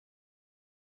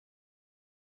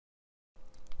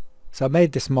So I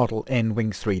made this model in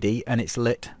Wings 3D and it's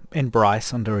lit in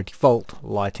Bryce under a default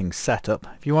lighting setup.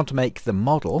 If you want to make the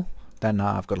model, then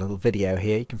I've got a little video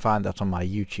here. You can find that on my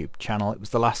YouTube channel. It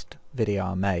was the last video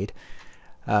I made.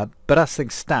 But as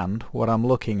things stand, what I'm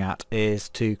looking at is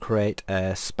to create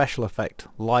a special effect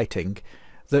lighting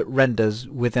that renders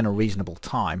within a reasonable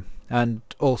time, and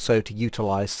also to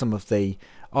utilize some of the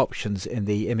options in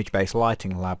the image-based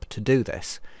lighting lab to do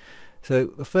this. So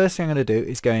the first thing I'm going to do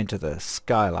is go into the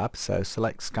Skylab, so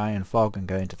select Sky and Fog and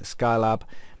go into the Skylab,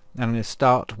 and I'm going to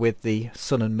start with the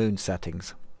Sun and Moon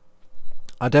settings.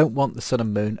 I don't want the Sun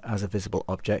and Moon as a visible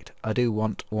object, I do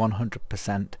want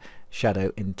 100%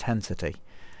 shadow intensity.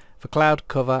 For cloud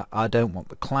cover I don't want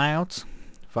the clouds.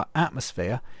 For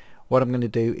atmosphere, what I'm going to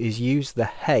do is use the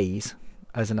haze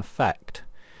as an effect.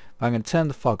 I'm going to turn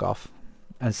the fog off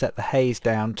and set the haze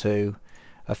down to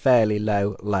a fairly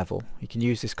low level. You can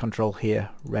use this control here,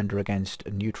 render against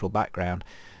a neutral background,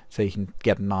 so you can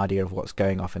get an idea of what's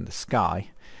going off in the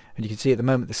sky. And you can see at the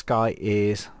moment the sky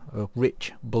is a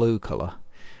rich blue colour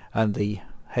and the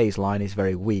haze line is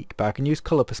very weak, but I can use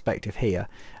colour perspective here,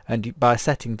 and by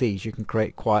setting these you can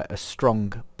create quite a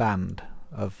strong band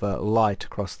of light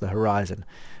across the horizon.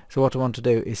 So what I want to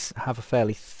do is have a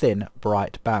fairly thin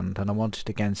bright band, and I want it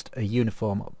against a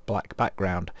uniform black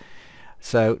background.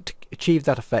 So to achieve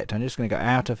that effect I'm just going to go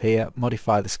out of here,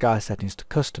 modify the sky settings to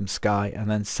custom sky,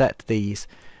 and then set these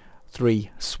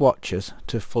three swatches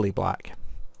to fully black,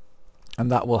 and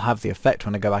that will have the effect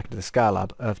when I go back into the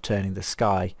Skylab of turning the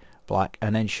sky black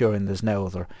and ensuring there's no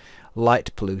other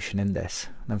light pollution in this.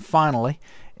 And then finally,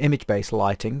 image-based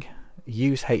lighting,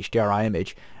 use HDRI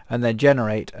image and then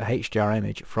generate a HDRI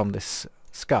image from this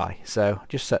sky. So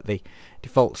just set the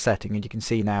default setting and you can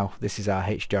see now this is our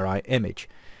HDRI image.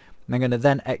 And I'm going to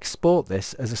then export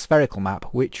this as a spherical map,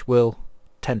 which will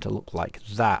tend to look like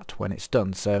that when it's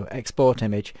done. So export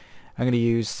image, I'm going to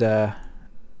use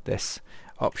this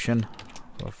option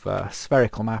of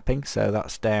spherical mapping, so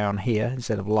that's down here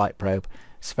instead of light probe,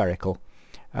 spherical,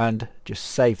 and just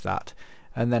save that.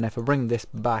 And then if I bring this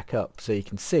back up so you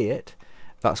can see it,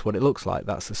 that's what it looks like.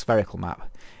 That's the spherical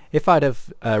map. If I'd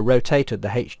have rotated the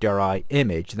HDRI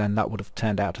image, then that would have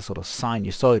turned out a sort of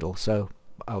sinusoidal, so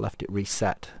I left it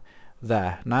reset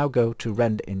there. Now go to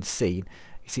render in scene.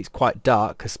 You see it's quite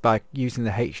dark because by using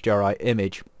the HDRI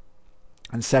image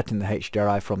and setting the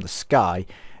HDRI from the sky,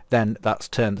 then that's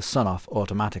turned the sun off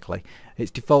automatically. Its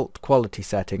default quality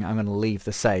setting I'm going to leave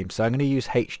the same, so I'm going to use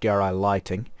HDRI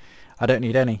lighting. I don't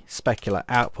need any specular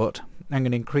output. I'm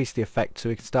going to increase the effect so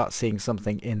we can start seeing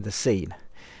something in the scene.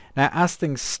 Now as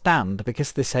things stand,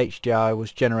 because this HDRI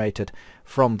was generated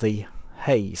from the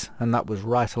haze and that was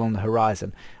right along the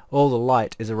horizon, all the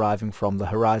light is arriving from the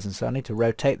horizon, so I need to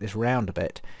rotate this round a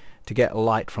bit to get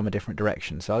light from a different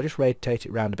direction. So I'll just rotate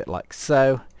it round a bit like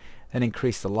so and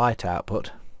increase the light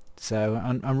output. So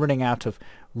I'm running out of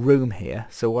room here,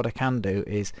 so what I can do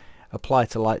is apply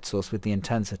to light source with the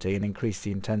intensity and increase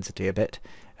the intensity a bit,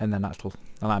 and then that will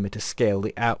allow me to scale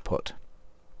the output.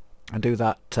 And do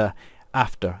that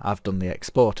after I've done the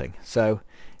exporting. So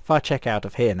if I check out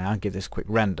of here now and give this a quick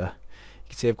render, you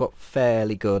can see I've got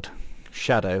fairly good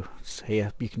shadows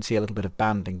here. You can see a little bit of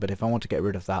banding, but if I want to get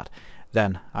rid of that,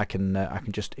 then I can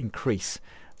just increase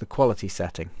the quality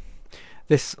setting.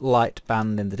 This light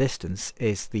band in the distance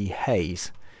is the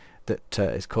haze that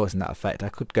is causing that effect. I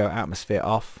could go atmosphere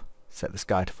off, set the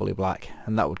sky to fully black,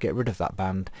 and that would get rid of that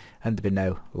band and there'd be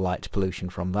no light pollution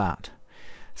from that.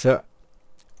 So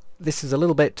this is a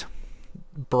little bit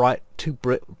too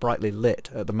brightly lit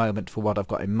at the moment for what I've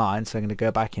got in mind, so I'm going to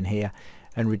go back in here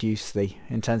and reduce the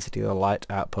intensity of the light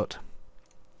output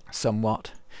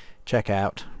somewhat. Check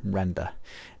out, render.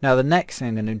 Now the next thing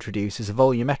I'm going to introduce is a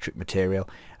volumetric material,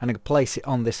 and I'm going to place it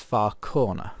on this far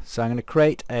corner. So I'm going to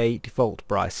create a default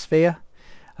Bryce sphere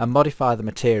and modify the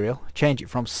material, change it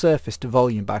from surface to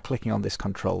volume by clicking on this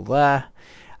control there,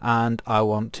 and I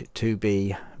want it to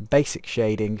be basic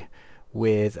shading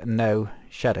with no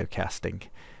shadow casting.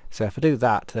 So if I do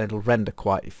that, then it'll render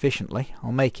quite efficiently.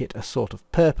 I'll make it a sort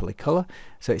of purpley colour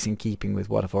so it's in keeping with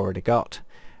what I've already got.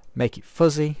 Make it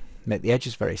fuzzy, make the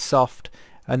edges very soft,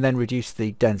 and then reduce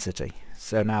the density.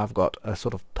 So now I've got a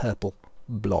sort of purple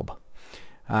blob.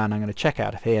 And I'm going to check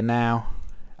out of here now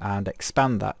and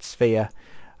expand that sphere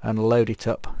and load it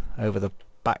up over the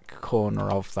back corner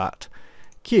of that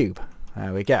cube.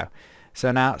 There we go.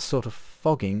 So now it's sort of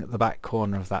fogging the back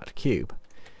corner of that cube.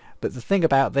 But the thing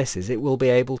about this is it will be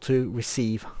able to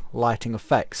receive lighting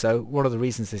effects. So one of the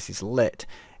reasons this is lit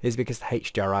is because the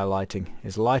HDRI lighting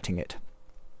is lighting it.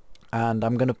 And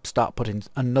I'm going to start putting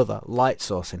another light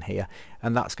source in here,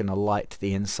 and that's going to light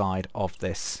the inside of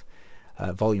this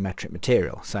volumetric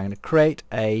material. So I'm going to create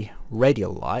a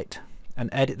radial light and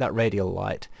edit that radial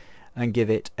light and give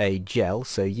it a gel.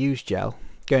 So use gel,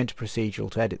 go into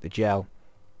procedural to edit the gel,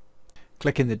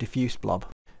 click in the diffuse blob,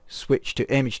 switch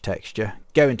to image texture,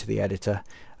 go into the editor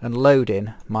and load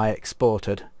in my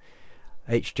exported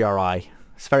HDRI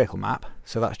spherical map.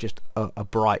 So that's just a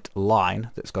bright line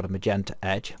that's got a magenta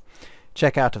edge.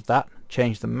 Check out of that,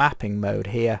 change the mapping mode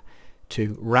here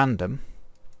to random,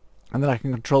 and then I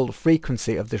can control the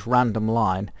frequency of this random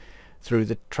line through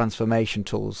the transformation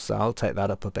tools. So I'll take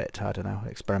that up a bit, I don't know,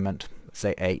 experiment,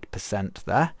 say 8%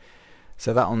 there.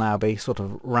 So that'll now be sort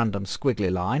of random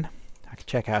squiggly line. I can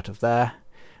check out of there.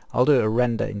 I'll do a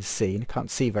render in scene.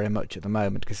 Can't see very much at the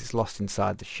moment because it's lost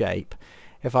inside the shape.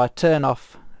 If I turn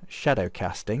off shadow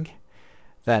casting,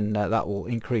 then that will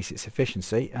increase its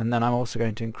efficiency, and then I'm also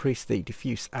going to increase the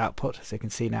diffuse output, so you can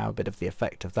see now a bit of the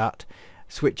effect of that.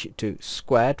 Switch it to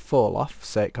squared fall off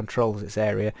so it controls its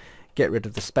area, get rid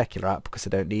of the specular out because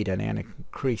I don't need any, and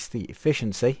increase the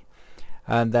efficiency.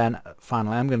 And then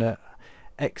finally I'm going to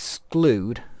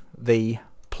exclude the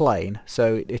plane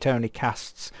so it only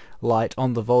casts light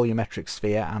on the volumetric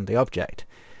sphere and the object.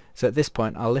 So at this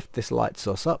point I'll lift this light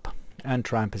source up and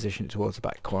try and position it towards the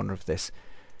back corner of this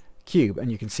cube,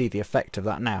 and you can see the effect of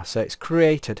that now. So it's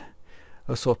created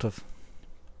a sort of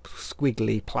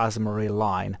squiggly plasma-y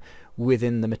line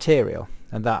within the material,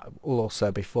 and that will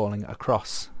also be falling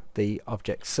across the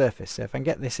object surface. So if I can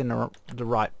get this in the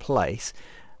right place,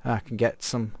 I can get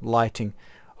some lighting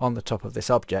on the top of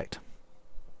this object,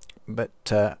 but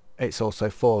it's also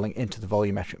falling into the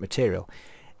volumetric material.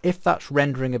 If that's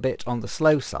rendering a bit on the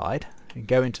slow side, you can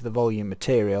go into the volume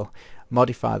material,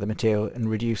 modify the material and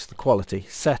reduce the quality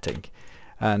setting,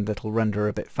 and it'll render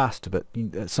a bit faster, but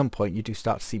at some point you do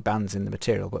start to see bands in the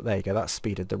material. But there you go, that's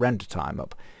speeded the render time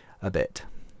up a bit.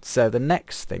 So the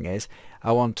next thing is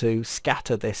I want to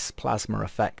scatter this plasma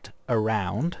effect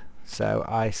around. So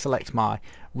I select my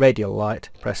radial light,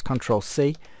 press Ctrl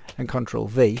C and Ctrl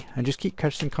V, and just keep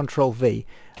pressing Ctrl V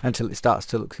until it starts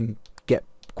to get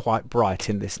quite bright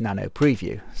in this nano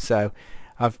preview. So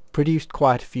I've produced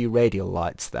quite a few radial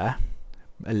lights there,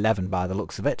 11 by the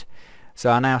looks of it. So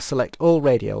I now select all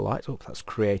radial lights. Oh, that's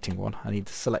creating one. I need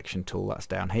the selection tool, that's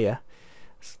down here.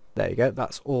 There you go,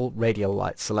 that's all radial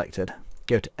lights selected.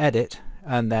 Go to edit,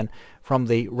 and then from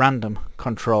the random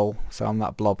control, so on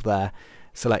that blob there,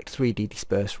 select 3D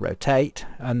disperse rotate,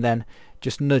 and then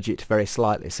just nudge it very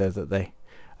slightly so that they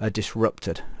are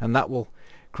disrupted, and that will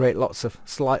create lots of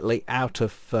slightly out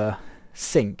of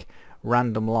sync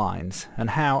random lines.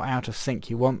 And how out of sync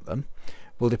you want them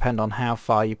will depend on how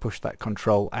far you push that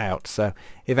control out, so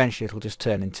eventually it'll just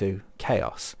turn into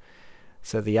chaos.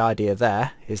 So the idea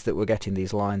there is that we're getting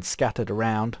these lines scattered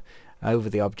around over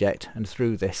the object and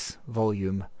through this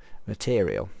volume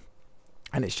material,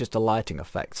 and it's just a lighting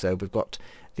effect. So we've got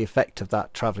the effect of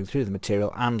that travelling through the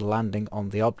material and landing on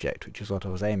the object, which is what I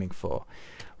was aiming for.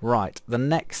 Right, the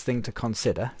next thing to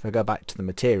consider, if I go back to the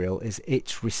material, is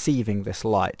it's receiving this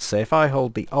light. So if I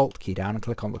hold the Alt key down and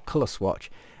click on the colour swatch,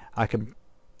 I can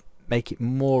make it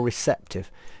more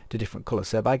receptive to different colours.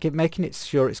 So by making it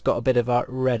sure it's got a bit of a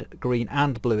red, green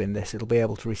and blue in this, it'll be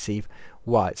able to receive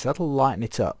white. So that'll lighten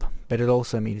it up, but it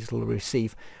also means it'll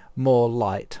receive more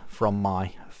light from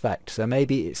my effect. So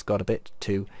maybe it's got a bit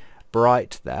too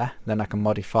bright there, then I can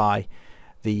modify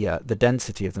the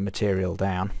density of the material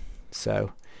down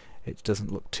so it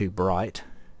doesn't look too bright,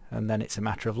 and then it's a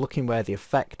matter of looking where the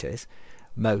effect is.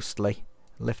 Mostly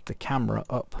lift the camera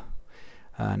up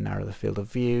and narrow the field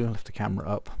of view, lift the camera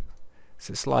up,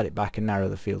 so slide it back and narrow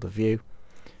the field of view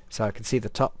so I can see the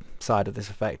top side of this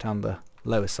effect and the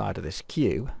lower side of this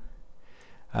cube.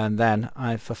 And then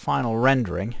for final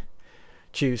rendering,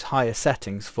 choose higher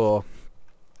settings for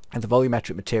the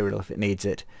volumetric material if it needs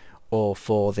it, or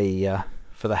for the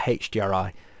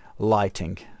HDRI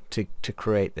lighting to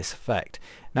create this effect.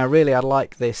 Now really I'd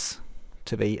like this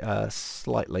to be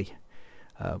slightly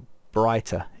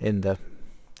brighter in the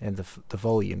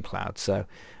volume cloud, so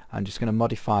I'm just going to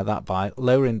modify that by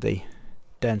lowering the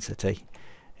density,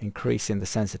 increasing the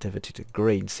sensitivity to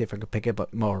green, see if I can pick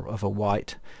up more of a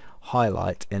white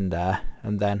highlight in there,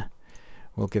 and then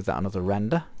we'll give that another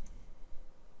render.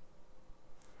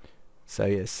 So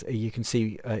yes, you can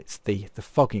see it's the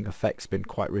fogging effect's been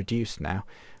quite reduced now,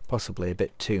 possibly a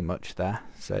bit too much there,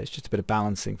 so it's just a bit of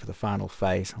balancing for the final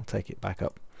phase. I'll take it back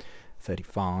up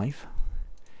 35,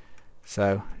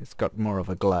 so it's got more of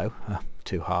a glow,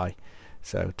 too high,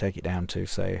 so take it down to,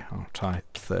 say, I'll type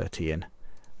 30 in.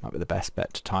 Might be the best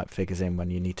bet to type figures in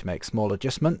when you need to make small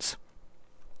adjustments.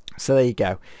 So there you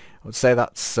go. I would say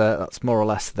that's more or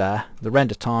less there. The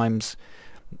render times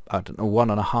I don't know,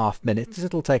 1.5 minutes.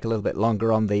 It'll take a little bit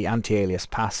longer on the anti-alias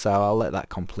pass, so I'll let that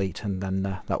complete, and then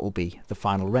that will be the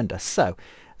final render. So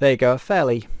there you go, a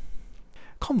fairly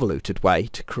convoluted way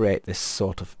to create this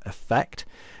sort of effect,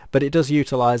 but it does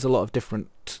utilize a lot of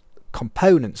different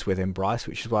components within Bryce,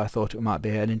 which is why I thought it might be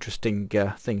an interesting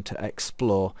thing to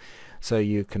explore. So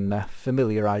you can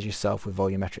familiarize yourself with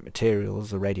volumetric materials,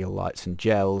 the radial lights and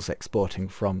gels, exporting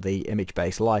from the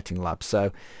image-based lighting lab.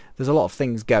 So there's a lot of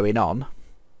things going on,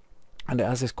 and it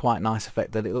has this quite nice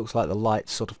effect that it looks like the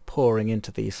light's sort of pouring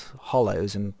into these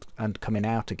hollows and coming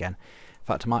out again. In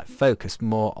fact, I might focus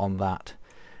more on that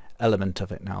element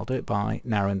of it now. I'll do it by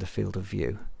narrowing the field of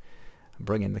view and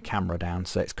bringing the camera down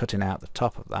so it's cutting out the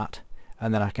top of that,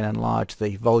 and then I can enlarge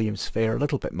the volume sphere a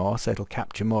little bit more so it'll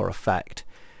capture more effect.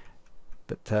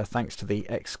 But thanks to the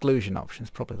exclusion options,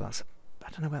 probably that's, I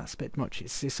don't know whether that's a bit much.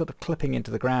 It's sort of clipping into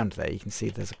the ground there. You can see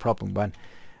there's a problem when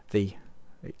it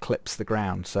clips the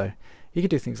ground. So you can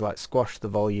do things like squash the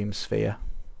volume sphere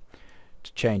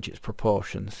to change its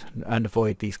proportions and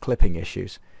avoid these clipping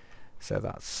issues. So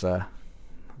that's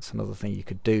another thing you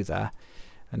could do there.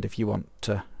 And if you want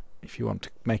to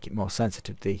make it more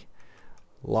sensitive, the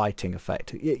lighting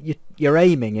effect, you're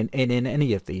aiming in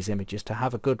any of these images to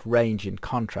have a good range in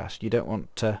contrast. You don't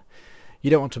want to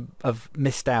have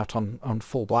missed out on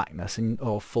full blackness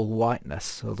or full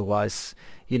whiteness, otherwise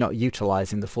you're not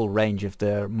utilizing the full range of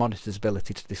the monitor's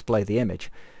ability to display the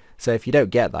image. So if you don't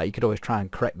get that, you could always try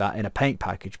and correct that in a paint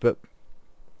package, but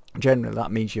generally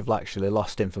that means you've actually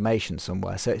lost information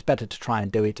somewhere. So it's better to try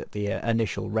and do it at the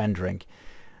initial rendering.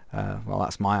 Well,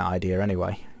 that's my idea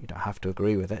anyway. You don't have to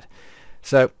agree with it.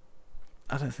 So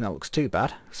I don't think that looks too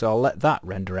bad, so I'll let that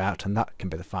render out and that can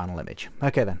be the final image.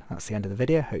 Okay then, that's the end of the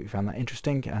video. Hope you found that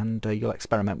interesting, and you'll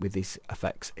experiment with these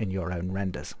effects in your own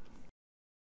renders.